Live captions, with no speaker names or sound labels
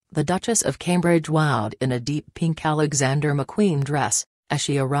The Duchess of Cambridge wowed in a deep pink Alexander McQueen dress, as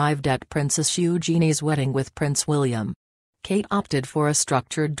she arrived at Princess Eugenie's wedding with Prince William. Kate opted for a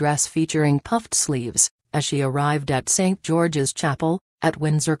structured dress featuring puffed sleeves, as she arrived at St. George's Chapel, at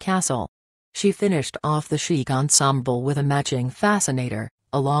Windsor Castle. She finished off the chic ensemble with a matching fascinator,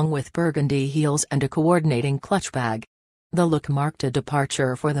 along with burgundy heels and a coordinating clutch bag. The look marked a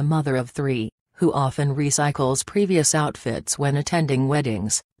departure for the mother of three, who often recycles previous outfits when attending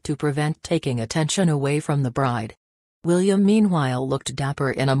weddings, to prevent taking attention away from the bride. William meanwhile looked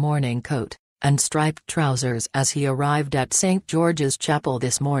dapper in a morning coat and striped trousers as he arrived at St. George's Chapel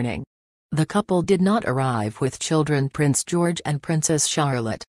this morning. The couple did not arrive with children Prince George and Princess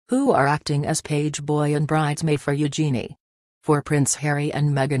Charlotte, who are acting as page boy and bridesmaid for Eugenie. For Prince Harry and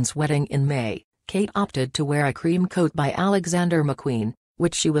Meghan's wedding in May, Kate opted to wear a cream coat by Alexander McQueen,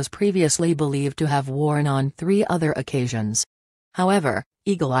 which she was previously believed to have worn on 3 other occasions. However,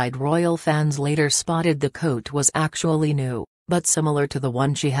 eagle-eyed royal fans later spotted the coat was actually new, but similar to the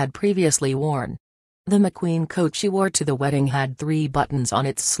one she had previously worn. The McQueen coat she wore to the wedding had 3 buttons on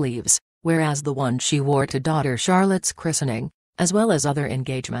its sleeves, whereas the one she wore to daughter Charlotte's christening, as well as other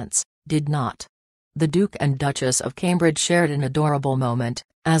engagements, did not. The Duke and Duchess of Cambridge shared an adorable moment,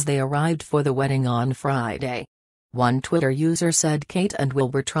 as they arrived for the wedding on Friday. One Twitter user said Kate and Will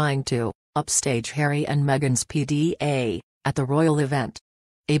were trying to upstage Harry and Meghan's PDA at the royal event.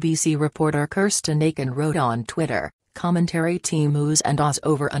 ABC reporter Kirsten Aiken wrote on Twitter, "Commentary team oohs and ahs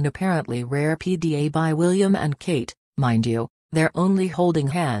over an apparently rare PDA by William and Kate, mind you, they're only holding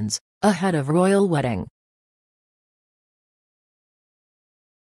hands, ahead of royal wedding."